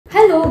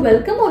Hello,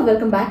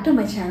 welcome back to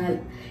my channel.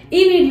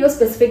 This video is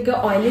specific to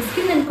oily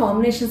skin and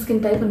combination skin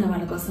type ఉన్న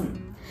వాళ్ళ కోసం.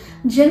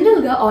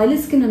 General గా oily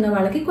skin ఉన్న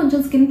వాళ్ళకి కొంచెం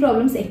స్కిన్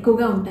ప్రాబ్లమ్స్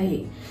ఎక్కువగా ఉంటాయి.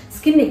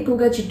 స్కిన్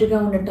ఎక్కువగా జిడ్డుగా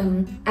ఉండటం,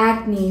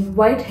 acne,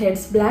 white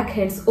heads, black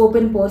heads,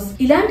 open pores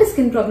ఇలాంటి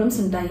స్కిన్ ప్రాబ్లమ్స్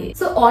ఉంటాయి.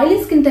 సో ఆయిలీ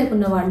స్కిన్ టైప్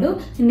ఉన్న వాళ్ళు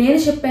నేను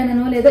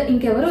చెప్పానో లేదా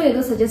ఇంకెవరో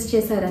ఏదో సజెస్ట్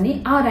చేశారని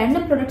ఆ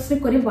ర్యాండమ్ ప్రొడక్ట్స్ ని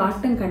కొని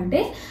వాడటం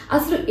కంటే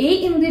అసలు ఏ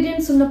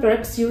ఇంగ్రీడియంట్స్ ఉన్న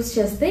ప్రొడక్ట్స్ యూజ్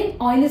చేస్తే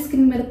ఆయిలీ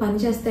స్కిన్ మీద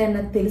పనిచేస్తాయి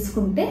అన్నది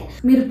తెలుసుకుంటే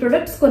మీరు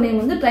ప్రొడక్ట్స్ కొనే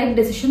ముందు రైట్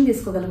డెసిషన్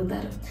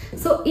తీసుకోగలుగుతారు.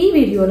 సో ఈ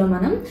వీడియోలో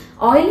మనం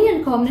oily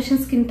and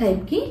combination skin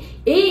type కి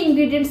ఏ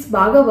ఇంగ్రీడియంట్స్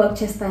బాగా వర్క్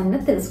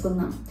చేస్తాయన్నది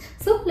తెలుసుకుందాం.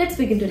 So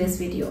let's begin today's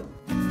video.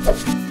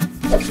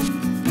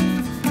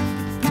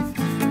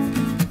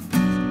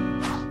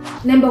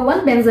 Number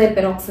 1 benzyl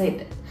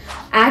peroxide.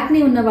 Acne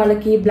ఉన్న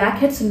వాళ్ళకి,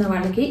 బ్లాక్ హెడ్స్ ఉన్న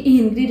వాళ్ళకి ఈ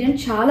ఇంగ్రీడియంట్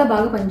చాలా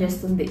బాగా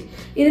పనిచేస్తుంది.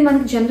 ఇది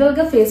మనకి జనరల్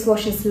గా ఫేస్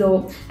వాషెస్ లో,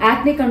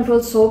 యాక్నీ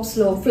కంట్రోల్ సోప్స్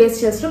లో,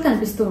 ఫేషియల్స్ లో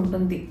కనిపిస్తూ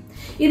ఉంటుంది.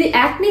 ఇది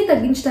యాక్నీ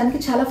తగ్గించడానికి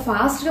చాలా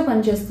ఫాస్ట్ గా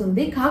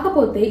పనిచేస్తుంది.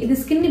 కాకపోతే ఇది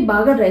స్కిన్ ని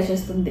బాగా డ్రై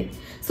చేస్తుంది.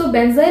 సో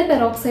బెంజైల్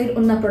పెరాక్సైడ్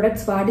ఉన్న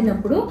ప్రొడక్ట్స్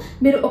వాడినప్పుడు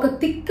మీరు ఒక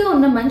థిక్ గా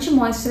ఉన్న మంచి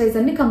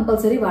మాయిశ్చరైజర్ ని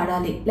కంపల్సరీ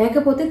వాడాలి.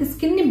 లేకపోతే ఇది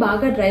స్కిన్ ని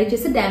బాగా డ్రై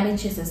చేసి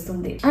డ్యామేజ్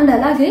చేసేస్తుంది. అండ్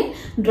అలాగే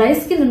డ్రై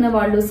స్కిన్ ఉన్న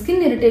వాళ్ళు,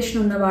 స్కిన్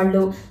ఇరిటేషన్ ఉన్న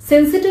వాళ్ళు,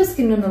 సెన్సిటివ్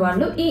స్కిన్ ఉన్న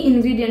వాళ్ళు ఈ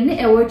ఇంగ్రీడియంట్ ని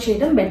అవాయిడ్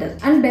చేయడం బెటర్.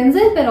 అండ్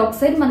బెంజైల్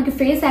పెరాక్సైడ్ మనకి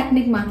ఫేస్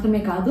యాక్నీకి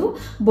మాత్రమే కాదు,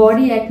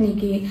 బాడీ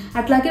యాక్నీకి,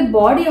 అట్లాగే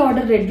బాడీ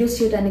ఆర్డర్ రెడ్యూస్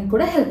చేయడానికి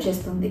కూడా హెల్ప్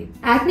చేస్తుంది.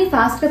 యాక్నీ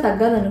ఫాస్ట్ గా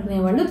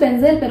తగ్గాలనుకునే వాళ్ళు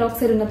బెంజైల్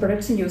పెరాక్సైడ్ ఉన్న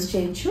ప్రొడక్ట్స్ ని యూజ్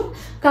చేయొచ్చు.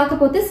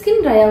 కాకపోతే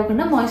స్కిన్ డ్రై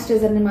అవ్వకుండా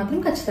మాయిశ్చరైజర్ ని మాత్రం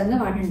ఖచ్చితంగా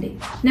వాడండి.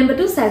 Number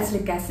 2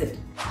 salicylic acid.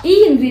 ఈ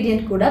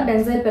ఇంగ్రీడియంట్ కూడా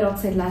బెంజైల్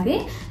పెరాక్సైడ్ లాగే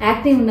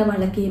యాక్నీ ఉన్న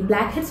వాళ్ళకి,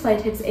 బ్లాక్ హెడ్స్,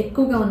 వైట్ హెడ్స్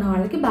ఎక్కువగా ఉన్న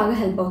వాళ్ళకి బాగా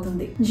హెల్ప్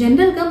అవుతుంది.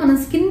 జనరల్ గా మన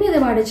స్కిన్ మీద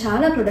వాడే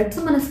చాలా ప్రొడక్ట్స్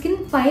మన స్కిన్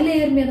పై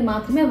లేయర్ మీద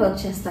మాత్రమే వర్క్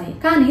చేస్తాయి.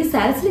 కానీ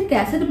సాలిసిలిక్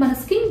యాసిడ్ మన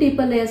స్కిన్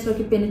డీపర్ లేయర్స్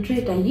లోకి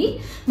పెనిట్రేట్ అయ్యి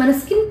మన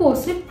స్కిన్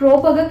పోర్స్ ని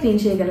ప్రాపర్ గా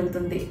క్లీన్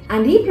చేయగలుగుతుంది.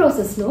 అండ్ ఈ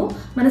ప్రాసెస్ లో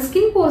మన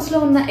స్కిన్ పోర్స్ లో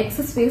ఉన్న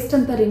ఎక్సెస్ వేస్ట్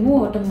అంతా రిమూవ్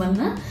అవటం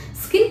వలన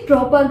స్కిన్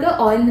ప్రాపర్ గా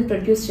ఆయిల్ ని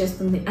ప్రొడ్యూస్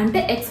చేస్తుంది. అంటే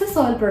ఎక్సెస్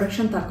ఆయిల్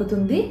ప్రొడక్షన్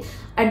తగ్గుతుంది.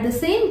 At the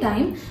same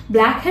time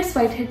black heads,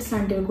 white heads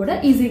లాంటివి కూడా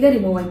ఈజీగా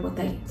రిమూవ్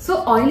అయిపోతాయి. So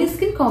oily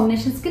skin,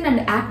 combination skin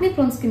and acne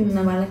prone skin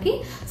ఉన్న వాళ్ళకి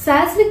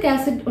సాలిసిలిక్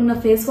యాసిడ్ ఉన్న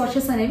ఫేస్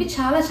వాషెస్ అనేవి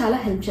చాలా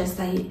హెల్ప్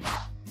చేస్తాయి.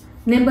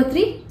 Number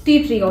 3 tea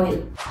tree oil.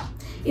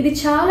 ఇది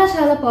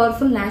చాలా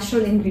పవర్ఫుల్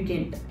న్యాచురల్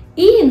ఇంగ్రీడియంట్.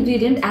 ఈ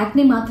ఇంగ్రీడియంట్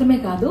యాక్నీ మాత్రమే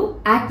కాదు,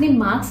 యాక్నీ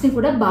మార్క్స్ ని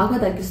కూడా బాగా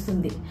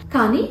తగ్గిస్తుంది.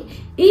 కానీ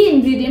ఈ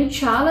ఇంగ్రీడియంట్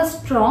చాలా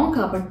స్ట్రాంగ్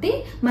కాబట్టి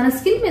మన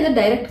స్కిన్ మీద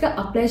డైరెక్ట్ గా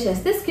అప్లై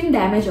చేస్తే స్కిన్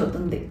డ్యామేజ్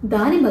అవుతుంది.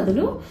 దాని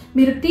బదులు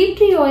మీరు tea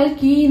tree oil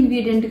key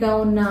ingredient గా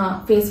ఉన్న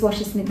ఫేస్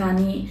వాషెస్ ని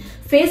కానీ,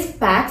 ఫేస్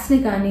ప్యాక్స్ ని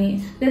కానీ,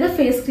 లేదా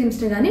ఫేస్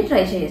క్రీమ్స్ ని కానీ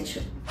ట్రై చేయొచ్చు.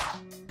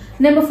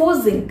 Number 4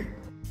 zinc.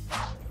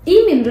 ఈ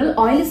మినరల్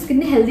ఆయిల్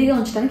స్కిన్ ని హెల్దీగా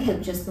ఉంచడానికి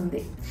హెల్ప్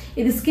చేస్తుంది.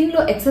 ఇది స్కిన్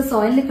లో ఎక్సెస్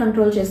ఆయిల్ ని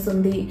కంట్రోల్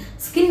చేస్తుంది,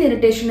 స్కిన్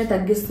ఇరిటేషన్ ని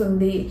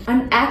తగ్గిస్తుంది,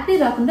 అండ్ యాక్నీ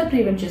రాకుండా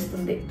ప్రివెంట్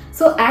చేస్తుంది.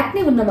 సో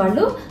యాక్నీ ఉన్న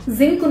వాళ్ళు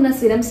జింక్ ఉన్న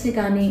సిరమ్స్ ని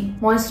కానీ,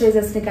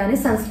 మాయిశ్చరైజర్స్ ని కానీ,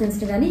 సన్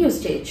స్క్రీన్స్ ని కానీ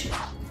యూజ్ చేయొచ్చు.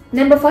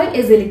 Number 5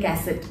 ఎజిలిక్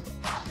acid.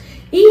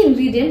 ఈ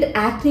ఇంగ్రీడియంట్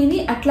యాక్నీని,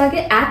 అట్లాగే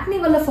యాక్నీ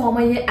వల్ల ఫామ్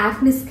అయ్యే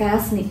యాక్నీ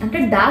స్కార్స్ ని, అంటే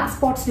డార్క్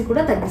స్పాట్స్ ని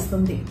కూడా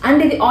తగ్గిస్తుంది.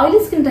 అండ్ ఇది ఆయిలీ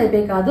స్కిన్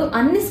టైపే కాదు,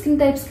 అన్ని స్కిన్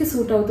టైప్స్ కి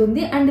సూట్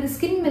అవుతుంది. అండ్ ఇది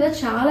స్కిన్ మీద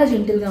చాలా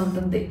జెంటిల్ గా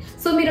ఉంటుంది.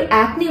 సో మీరు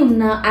యాక్నీ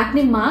ఉన్న,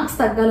 యాక్నీ మార్క్స్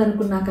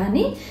తగ్గాలనుకున్నా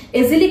కానీ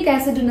ఎజిలిక్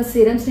యాసిడ్ ఉన్న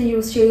సిరమ్స్ ని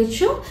యూజ్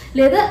చేయొచ్చు,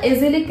 లేదా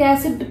ఎజిలిక్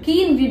యాసిడ్ కీ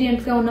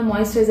ఇంగ్రీడియంట్ గా ఉన్న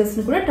మాయిశ్చరైజర్స్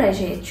ని కూడా ట్రై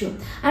చేయొచ్చు.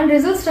 అండ్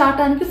రిజల్ట్స్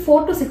రావడానికి 4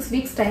 to 6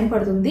 weeks టైం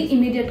పడుతుంది,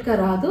 ఇమీడియట్ గా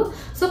రాదు.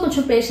 సో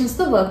కొంచెం పేషెన్స్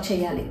తో వర్క్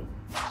చేయాలి.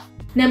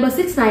 Number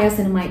 6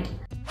 niacinamide.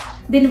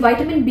 దీన్ని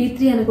వైటమిన్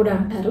B3 అని కూడా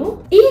అంటారు.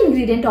 ఈ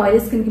ఇంగ్రీడియంట్ ఆయిలీ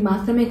స్కిన్ కి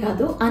మాత్రమే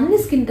కాదు, అన్ని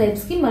స్కిన్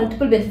టైప్స్ కి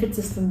మల్టిపుల్ బెనిఫిట్స్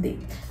ఇస్తుంది.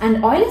 అండ్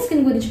ఆయిలీ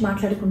స్కిన్ గురించి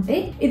మాట్లాడుకుంటే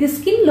ఇది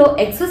స్కిన్ లో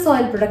ఎక్సెస్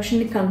ఆయిల్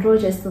ప్రొడక్షన్ ని కంట్రోల్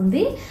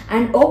చేస్తుంది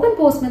అండ్ ఓపెన్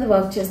పోర్స్ మీద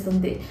వర్క్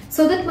చేస్తుంది.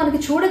 సో దట్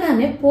మనకి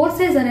చూడగానే పోర్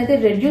సైజ్ అనేది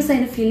రెడ్యూస్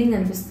అయిన ఫీలింగ్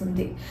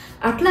అనిపిస్తుంది.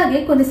 అట్లాగే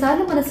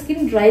కొన్నిసార్లు మన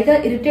స్కిన్ డ్రైగా,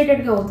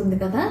 ఇరిటేటెడ్ గా అవుతుంది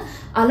కదా,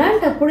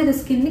 అలాంటప్పుడు ఇది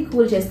స్కిన్ ని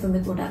కూల్ చేస్తుంది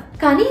కూడా.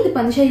 కానీ ఇది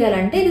పని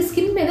చేయాలంటే ఇది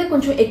స్కిన్ మీద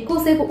కొంచెం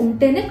ఎక్కువసేపు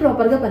ఉంటేనే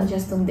ప్రాపర్ గా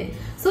పనిచేస్తుంది.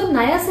 సో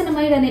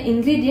నయాసినమైడ్ అనే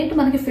ఇంగ్రీడియంట్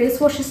మనకి ఫేస్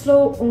వాషెస్ లో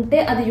ఉంటే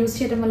అది యూజ్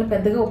చేయడం వల్ల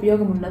పెద్దగా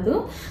ఉపయోగం ఉండదు.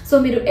 సో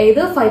మీరు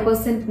ఏదో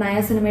 5%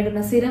 నయాసినమైడ్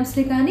ఉన్న సిరమ్స్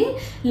ని కానీ,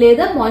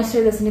 లేదా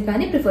మాయిశ్చరైజర్స్ ని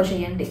కానీ ప్రిఫర్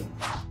చేయండి.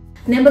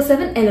 Number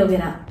 7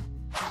 aloe vera.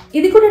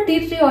 ఇది కూడా టీ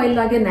ట్రీ ఆయిల్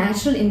లాగే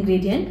న్యాచురల్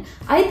ఇంగ్రీడియంట్.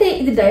 అయితే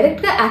ఇది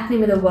డైరెక్ట్ గా యాక్నీ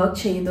మీద వర్క్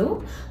చేయదు.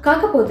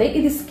 కాకపోతే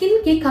ఇది స్కిన్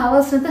కి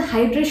కావాల్సినంత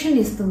హైడ్రేషన్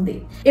ఇస్తుంది.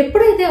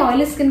 ఎప్పుడైతే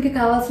ఆయిలీ స్కిన్ కి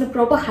కావాల్సిన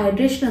ప్రాపర్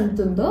హైడ్రేషన్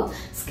అందుతుందో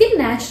స్కిన్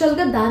న్యాచురల్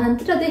గా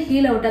దానంతటా అదే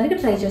హీల్ అవడానికి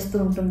ట్రై చేస్తూ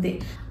ఉంటుంది.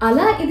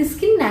 అలా ఇది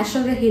స్కిన్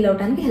న్యాచురల్ గా హీల్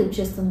అవడానికి హెల్ప్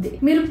చేస్తుంది.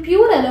 మీరు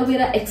ప్యూర్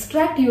అలోవెరా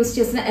ఎక్స్ట్రాక్ట్ యూజ్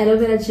చేసిన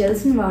అలోవెరా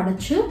జెల్స్ ని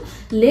వాడచ్చు,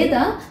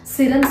 లేదా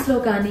సిరమ్స్ లో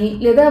కానీ,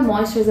 లేదా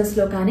మాయిశ్చరైజర్స్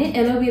లో కానీ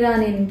అలోవెరా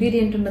అనే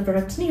ఇంగ్రీడియంట్ ఉన్న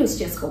ప్రొడక్ట్స్ ని యూజ్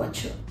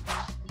చేసుకోవచ్చు.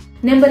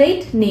 Number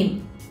 8 neem.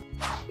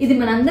 ఇది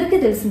మనందరికీ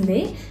తెలిసిందే.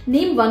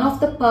 Neem one of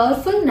the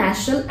powerful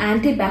natural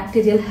anti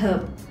bacterial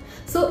herb.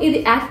 So ఇది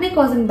యాక్నే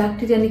కాజింగ్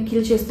బ్యాక్టీరియాని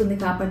కిల్ చేస్తుంది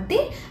కాబట్టి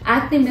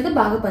యాక్నే మీద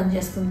బాగా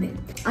పనిచేస్తుంది.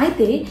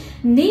 అయితే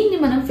నీమ్ని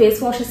మనం ఫేస్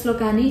వాషెస్లో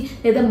కానీ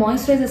లేదా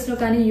మాయిశ్చరైజర్స్లో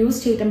కానీ యూజ్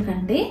చేయడం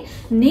కంటే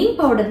నీమ్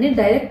పౌడర్ని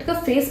డైరెక్ట్గా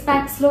ఫేస్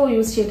ప్యాక్స్లో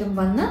యూజ్ చేయడం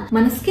వలన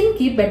మన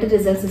స్కిన్కి బెటర్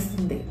రిజల్ట్స్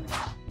ఇస్తుంది.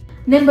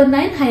 Number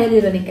 9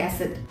 హైయాలూరోనిక్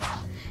acid.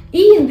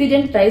 ఈ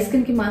ఇంగ్రీడియంట్ డ్రై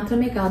స్కిన్ కి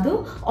మాత్రమే కాదు,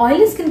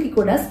 ఆయిలీ స్కిన్ కి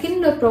కూడా స్కిన్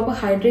లో ప్రాపర్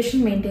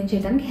హైడ్రేషన్ మెయింటైన్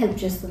చేయడానికి హెల్ప్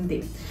చేస్తుంది.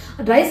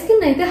 డ్రై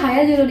స్కిన్ అయితే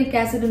హైయాలూరోనిక్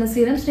యాసిడ్ ఉన్న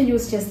సీరమ్స్ ని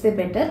యూజ్ చేస్తే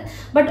బెటర్,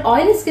 బట్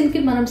ఆయిలీ స్కిన్ కి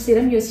మనం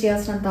సీరం యూజ్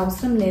చేయాల్సినంత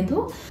అవసరం లేదు.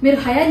 మీరు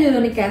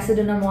హైయాలూరోనిక్ యాసిడ్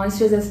ఉన్న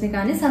మాయిశ్చరైజర్స్ ని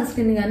కానీ సన్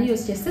స్క్రీన్ ని కానీ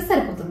యూజ్ చేస్తే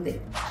సరిపోతుంది.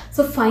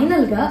 సో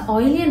ఫైనల్ గా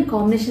oily and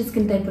combination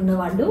skin type ఉన్న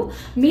వాళ్ళు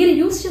మీరు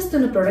యూజ్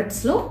చేస్తున్న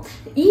ప్రొడక్ట్స్ లో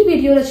ఈ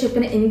వీడియోలో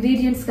చెప్పిన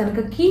ఇంగ్రీడియంట్స్ కనుక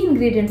కీ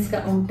ఇంగ్రీడియంట్స్ గా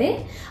ఉంటే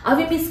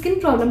అవి మీ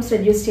స్కిన్ ప్రాబ్లమ్స్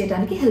రెడ్యూస్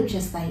చేయడానికి హెల్ప్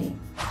చేస్తాయి.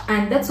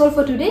 And that's all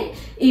for today.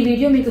 ఈ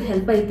వీడియో మీకు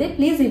హెల్ప్ అయితే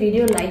ప్లీజ్ ఈ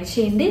వీడియో లైక్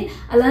చేయండి,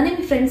 అలానే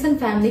మీ ఫ్రెండ్స్ అండ్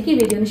ఫ్యామిలీకి ఈ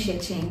వీడియోని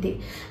షేర్ చేయండి.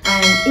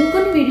 అండ్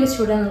ఇంకొన్ని వీడియోస్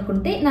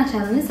చూడాలనుకుంటే నా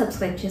ఛానల్ని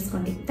సబ్స్క్రైబ్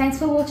చేసుకోండి.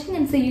 Thanks for watching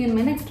and see you in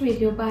my next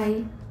video. Bye.